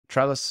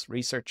Trelis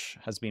research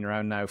has been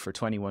around now for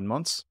 21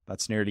 months.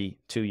 That's nearly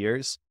 2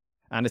 years.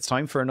 And it's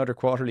time for another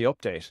quarterly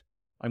update.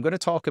 I'm going to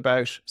talk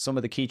about some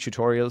of the key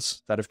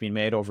tutorials that have been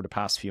made over the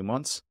past few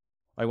months.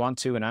 I want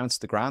to announce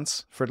the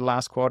grants for the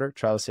last quarter,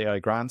 Trelis AI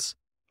grants.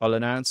 I'll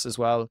announce as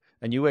well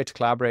a new way to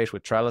collaborate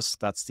with Trelis.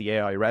 That's the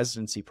AI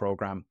Residency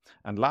program.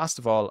 And last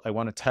of all, I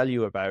want to tell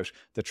you about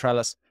the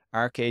Trelis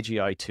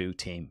ARC-AGI 2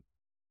 team.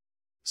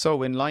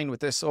 So in line with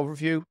this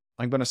overview,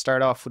 I'm going to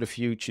start off with a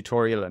few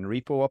tutorial and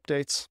repo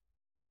updates.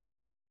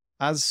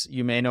 As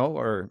you may know,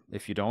 or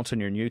if you don't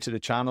and you're new to the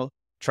channel,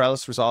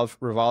 Trelis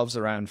revolves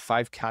around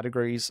 5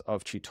 categories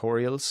of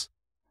tutorials.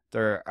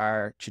 There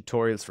are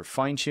tutorials for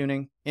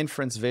fine-tuning,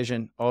 inference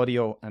vision,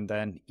 audio, and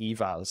then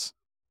evals.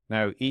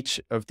 Now,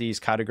 each of these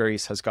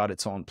categories has got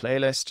its own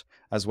playlist,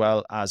 as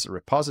well as a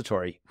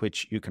repository,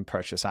 which you can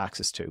purchase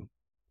access to.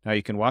 Now,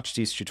 you can watch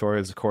these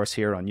tutorials, of course,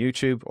 here on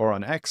YouTube or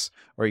on X,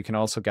 or you can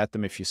also get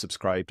them if you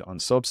subscribed on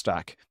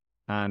Substack.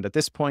 And at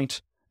this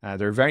point,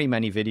 there are very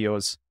many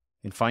videos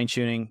in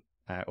fine-tuning,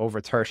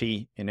 over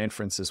 30 in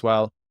inference as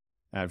well,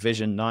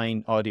 vision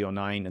 9, audio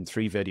 9, and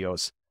 3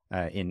 videos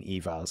in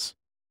evals.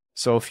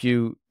 So if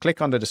you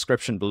click on the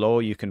description below,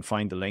 you can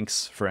find the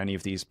links for any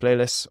of these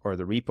playlists or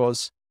the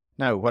repos.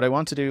 Now, what I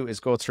want to do is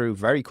go through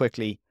very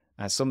quickly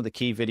some of the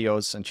key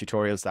videos and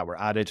tutorials that were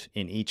added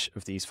in each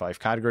of these 5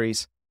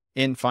 categories.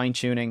 In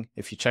fine-tuning,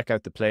 if you check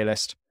out the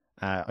playlist,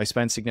 I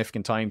spent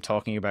significant time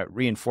talking about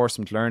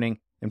reinforcement learning,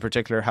 in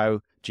particular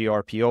how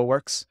GRPO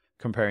works,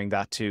 comparing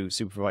that to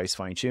supervised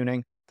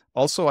fine-tuning.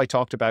 Also, I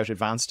talked about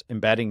advanced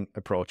embedding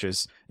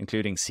approaches,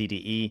 including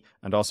CDE,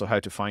 and also how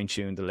to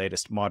fine-tune the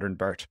latest modern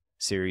BERT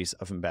series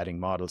of embedding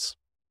models.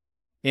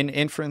 In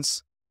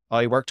inference,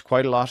 I worked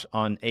quite a lot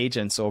on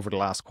agents over the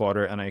last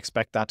quarter, and I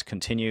expect that to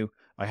continue.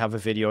 I have a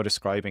video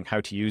describing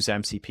how to use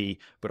MCP,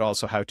 but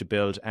also how to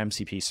build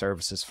MCP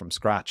services from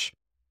scratch.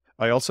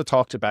 I also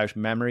talked about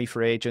memory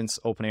for agents.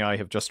 OpenAI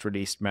have just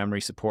released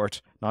memory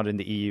support, not in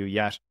the EU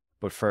yet,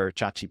 but for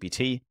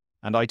ChatGPT.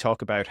 And I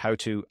talk about how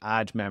to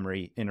add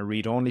memory in a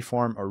read-only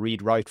form or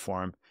read-write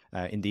form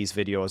in these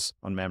videos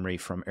on memory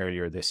from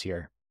earlier this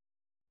year.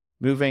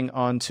 Moving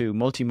on to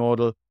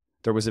multimodal,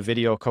 there was a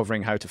video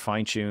covering how to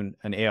fine-tune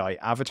an AI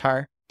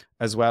avatar,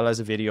 as well as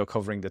a video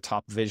covering the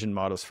top vision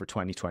models for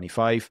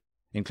 2025,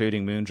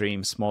 including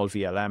Moondream, Small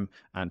VLM,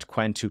 and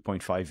Qwen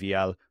 2.5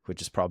 VL,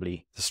 which is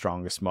probably the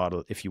strongest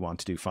model if you want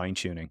to do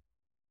fine-tuning.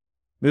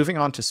 Moving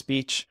on to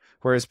speech,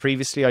 whereas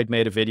previously I'd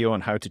made a video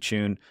on how to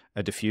tune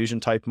a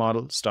diffusion type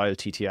model, style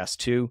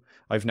TTS2,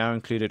 I've now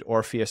included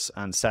Orpheus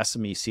and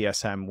Sesame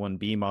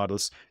CSM1B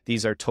models.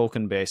 These are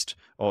token-based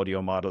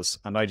audio models,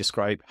 and I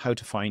describe how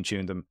to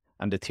fine-tune them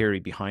and the theory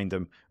behind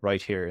them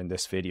right here in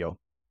this video.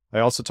 I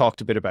also talked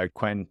a bit about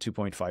Qwen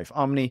 2.5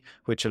 Omni,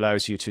 which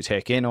allows you to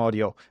take in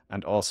audio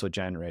and also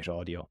generate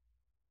audio.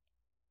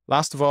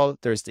 Last of all,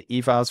 there's the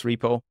Evals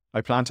repo. I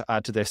plan to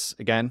add to this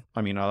again.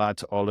 I'll add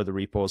to all of the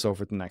repos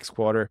over the next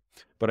quarter,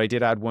 but I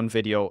did add one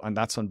video, and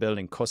that's on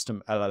building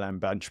custom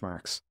LLM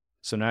benchmarks.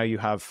 So now you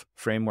have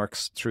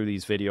frameworks through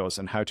these videos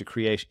on how to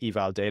create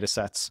eval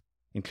datasets,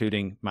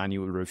 including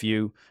manual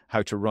review,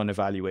 how to run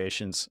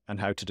evaluations, and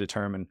how to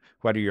determine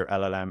whether your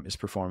LLM is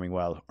performing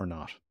well or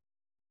not.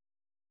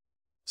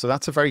 So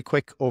that's a very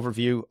quick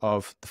overview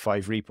of the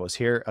 5 repos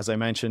here. As I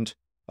mentioned,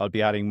 I'll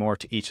be adding more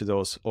to each of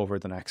those over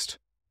the next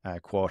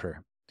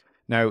quarter.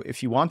 Now,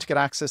 if you want to get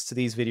access to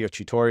these video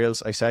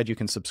tutorials, I said you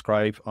can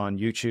subscribe on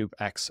YouTube,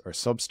 X, or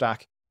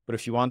Substack. But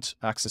if you want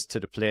access to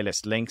the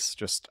playlist links,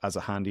 just as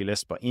a handy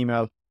list by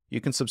email,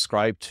 you can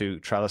subscribe to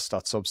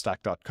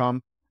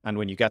trelis.substack.com. And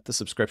when you get the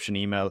subscription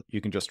email, you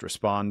can just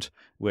respond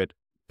with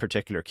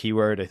particular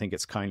keyword. I think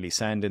it's kindly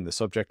send in the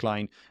subject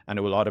line, and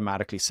it will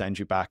automatically send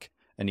you back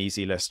an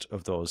easy list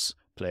of those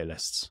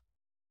playlists.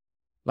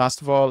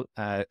 Last of all,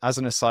 as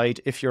an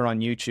aside, if you're on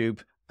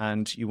YouTube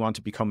and you want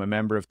to become a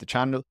member of the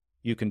channel,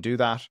 you can do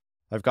that.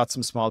 I've got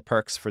some small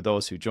perks for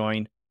those who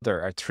join.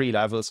 There are 3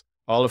 levels.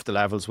 All of the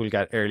levels will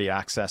get early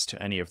access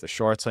to any of the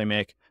shorts I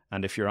make.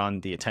 And if you're on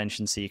the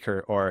attention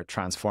seeker or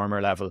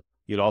transformer level,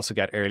 you'll also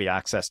get early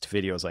access to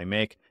videos I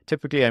make.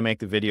 Typically, I make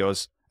the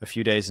videos a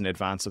few days in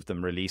advance of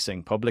them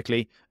releasing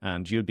publicly,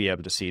 and you'll be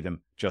able to see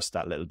them just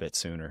that little bit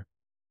sooner.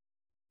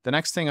 The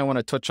next thing I want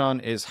to touch on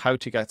is how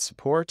to get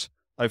support.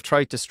 I've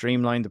tried to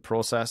streamline the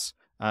process,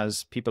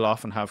 as people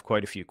often have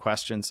quite a few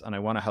questions, and I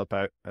want to help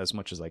out as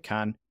much as I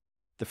can.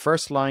 The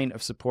first line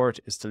of support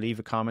is to leave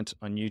a comment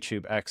on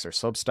YouTube, X, or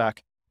Substack.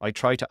 I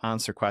try to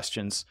answer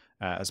questions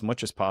as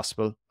much as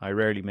possible. I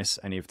rarely miss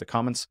any of the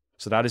comments,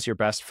 so that is your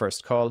best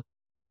first call.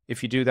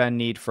 If you do then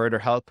need further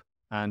help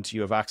and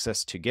you have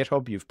access to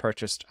GitHub, you've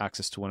purchased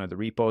access to one of the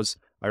repos,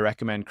 I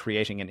recommend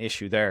creating an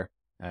issue there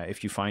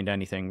if you find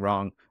anything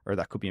wrong or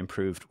that could be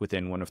improved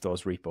within one of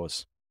those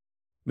repos.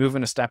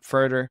 Moving a step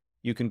further,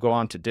 you can go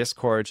on to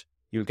Discord.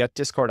 You'll get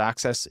Discord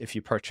access if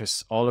you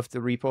purchase all of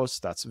the repos,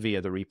 that's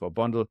via the repo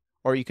bundle,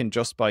 or you can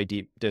just buy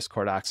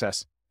Discord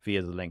access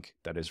via the link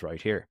that is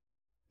right here.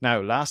 Now,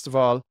 last of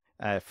all,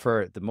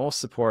 for the most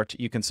support,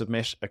 you can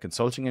submit a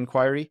consulting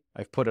inquiry.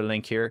 I've put a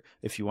link here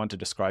if you want to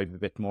describe a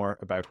bit more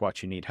about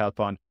what you need help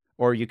on.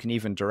 or you can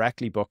even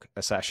directly book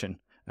a session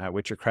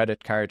with your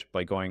credit card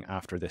by going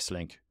after this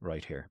link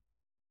right here.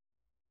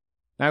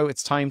 Now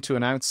it's time to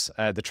announce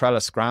the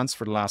Trelis grants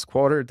for the last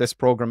quarter. This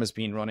program has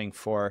been running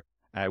for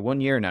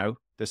 1 year now.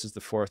 This is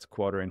the 4th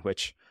quarter in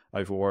which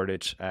I've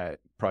awarded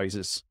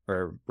prizes,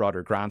 or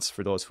rather grants,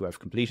 for those who have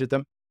completed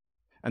them.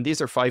 And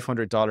these are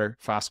 $500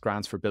 fast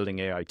grants for building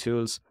AI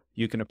tools.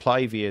 You can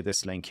apply via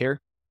this link here.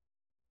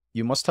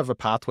 You must have a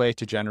pathway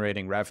to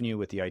generating revenue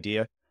with the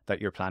idea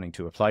that you're planning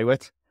to apply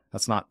with.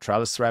 That's not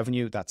Trelis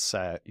revenue, that's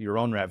your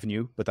own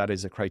revenue, but that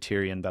is a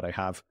criterion that I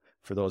have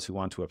for those who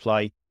want to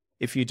apply.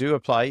 If you do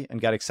apply and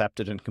get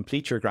accepted and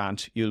complete your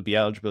grant, you'll be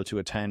eligible to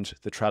attend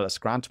the Trelis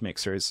Grant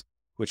Mixers,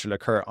 which will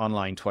occur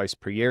online twice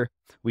per year.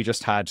 We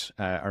just had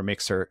our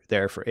mixer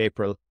there for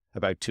April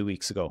about 2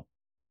 weeks ago.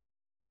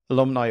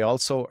 Alumni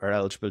also are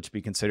eligible to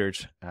be considered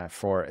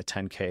for a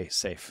 10K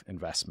safe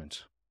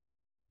investment.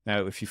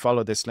 Now, if you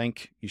follow this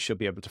link, you should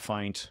be able to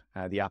find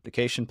the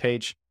application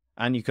page,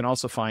 and you can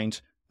also find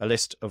a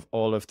list of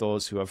all of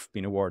those who have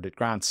been awarded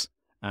grants.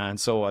 And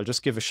so I'll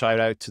just give a shout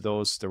out to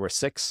those. There were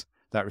 6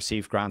 that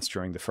received grants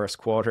during the 1st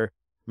quarter.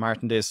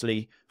 Martin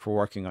Disley for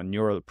working on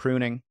neural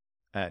pruning,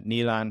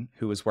 Neelan,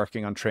 who was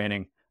working on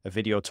training a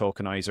video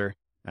tokenizer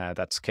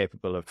that's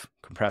capable of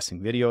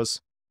compressing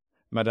videos,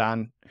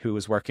 Madan, who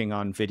was working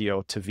on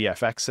video to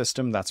VFX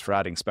system, that's for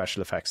adding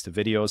special effects to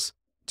videos,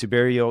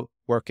 Tiberio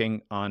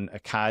working on a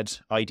CAD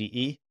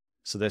IDE,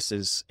 so this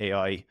is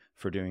AI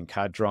for doing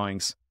CAD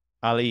drawings,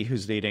 Ali,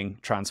 who's leading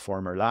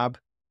Transformer Lab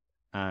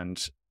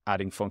and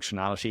adding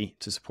functionality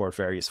to support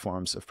various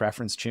forms of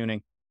preference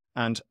tuning,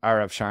 and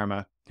Arav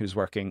Sharma, who's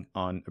working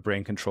on a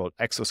brain-controlled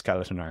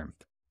exoskeleton arm.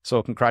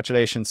 So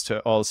congratulations to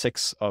all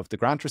 6 of the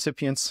grant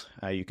recipients.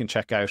 You can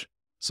check out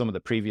some of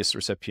the previous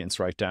recipients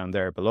right down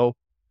there below,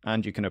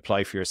 and you can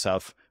apply for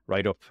yourself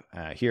right up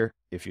here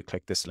if you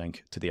click this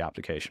link to the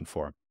application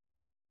form.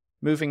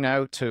 Moving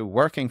now to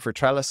working for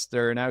Trelis,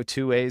 there are now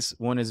 2 ways.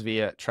 One is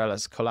via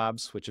Trelis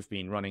Collabs, which have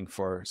been running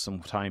for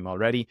some time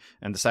already,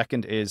 and the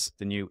second is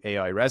the new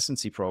AI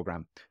Residency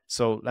program.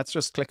 So let's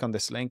just click on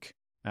this link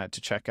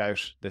to check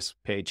out this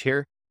page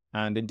here.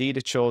 And indeed,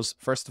 it shows,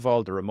 first of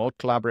all, the remote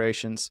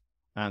collaborations,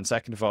 and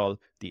second of all,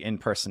 the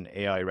in-person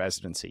AI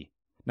residency.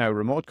 Now,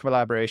 remote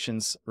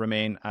collaborations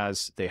remain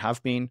as they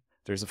have been.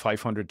 There's a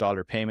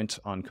 $500 payment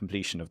on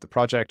completion of the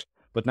project,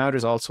 but now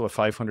there's also a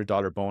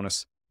 $500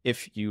 bonus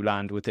if you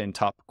land within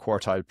top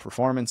quartile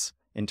performance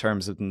in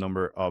terms of the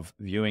number of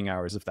viewing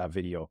hours of that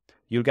video.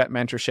 You'll get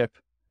mentorship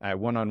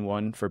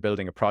one-on-one for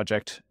building a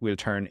project. We'll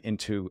turn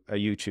into a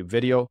YouTube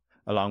video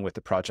along with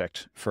the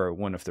project for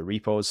one of the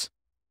repos.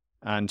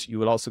 And you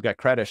will also get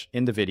credit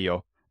in the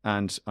video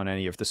and on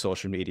any of the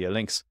social media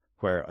links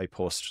where I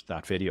post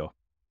that video.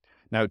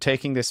 Now,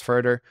 taking this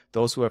further,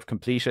 those who have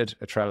completed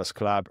a Trelis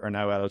collab are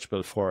now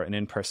eligible for an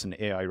in-person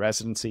AI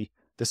residency.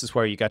 This is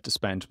where you get to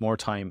spend more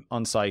time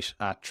on site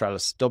at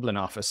Trelis Dublin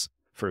office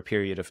for a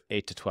period of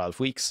 8 to 12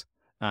 weeks,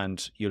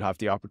 and you'll have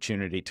the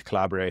opportunity to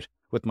collaborate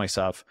with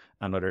myself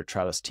and other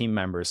Trelis team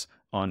members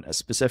on a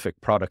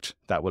specific product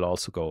that will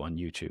also go on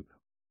YouTube.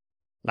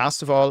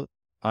 Last of all,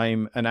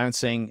 I'm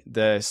announcing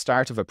the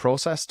start of a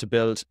process to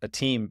build a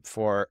team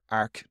for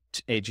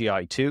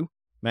ARC-AGI 2.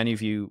 Many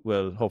of you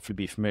will hopefully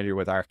be familiar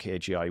with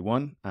ARC-AGI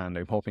 1, and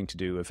I'm hoping to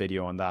do a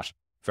video on that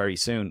very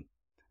soon.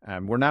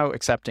 We're now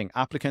accepting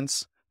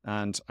applicants,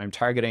 and I'm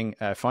targeting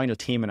a final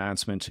team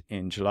announcement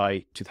in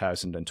July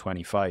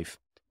 2025.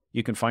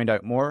 You can find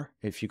out more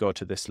if you go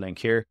to this link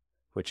here,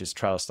 which is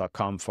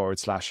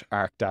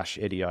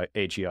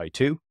trelis.com/ARC-AGI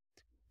 2.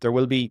 There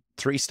will be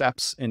 3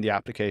 steps in the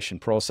application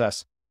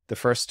process. The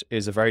first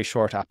is a very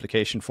short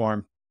application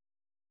form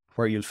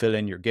where you'll fill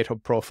in your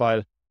GitHub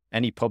profile,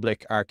 any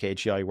public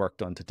ARC-AGI work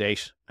done to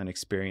date, and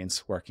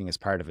experience working as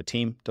part of a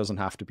team. Doesn't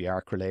have to be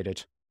ARC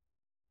related.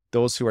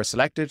 Those who are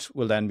selected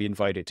will then be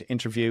invited to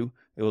interview.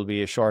 It will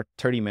be a short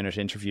 30-minute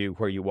interview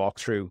where you walk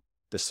through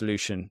the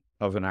solution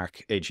of an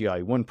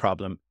ARC-AGI 1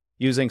 problem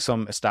using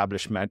some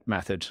established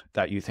method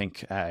that you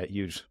think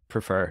you'd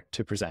prefer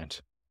to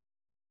present.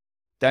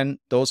 Then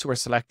those who are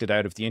selected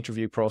out of the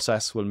interview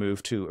process will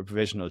move to a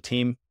provisional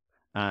team,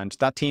 and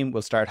that team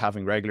will start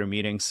having regular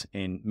meetings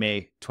in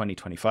May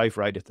 2025,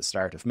 right at the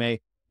start of May,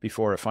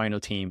 before a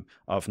final team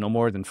of no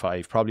more than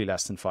 5, probably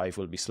less than 5,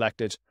 will be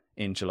selected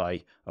in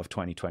July of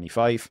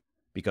 2025,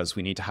 because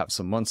we need to have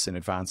some months in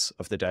advance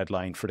of the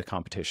deadline for the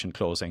competition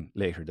closing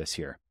later this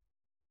year.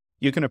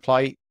 You can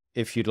apply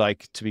if you'd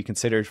like to be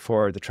considered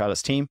for the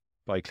Trelis team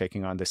by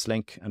clicking on this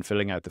link and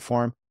filling out the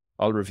form.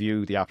 I'll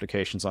review the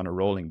applications on a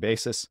rolling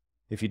basis.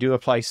 If you do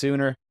apply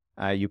sooner,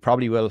 you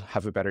probably will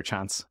have a better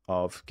chance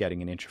of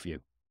getting an interview.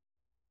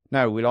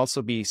 Now, we'll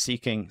also be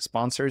seeking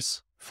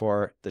sponsors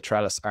for the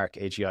Trelis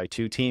ARC-AGI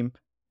 2 team.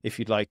 If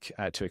you'd like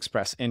to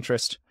express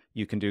interest,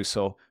 you can do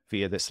so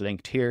via this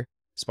link here.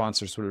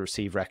 Sponsors will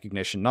receive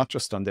recognition not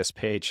just on this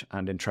page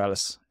and in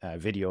Trelis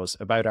videos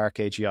about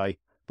ARC-AGI,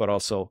 but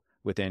also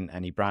within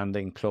any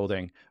branding,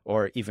 clothing,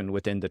 or even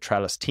within the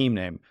Trelis team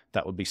name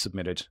that will be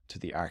submitted to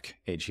the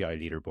ARC-AGI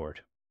leaderboard.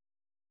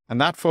 And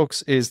that,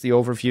 folks, is the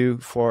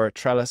overview for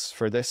Trelis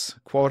for this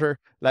quarter.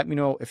 Let me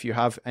know if you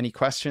have any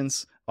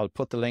questions. I'll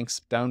put the links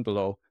down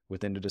below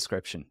within the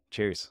description.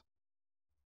 Cheers.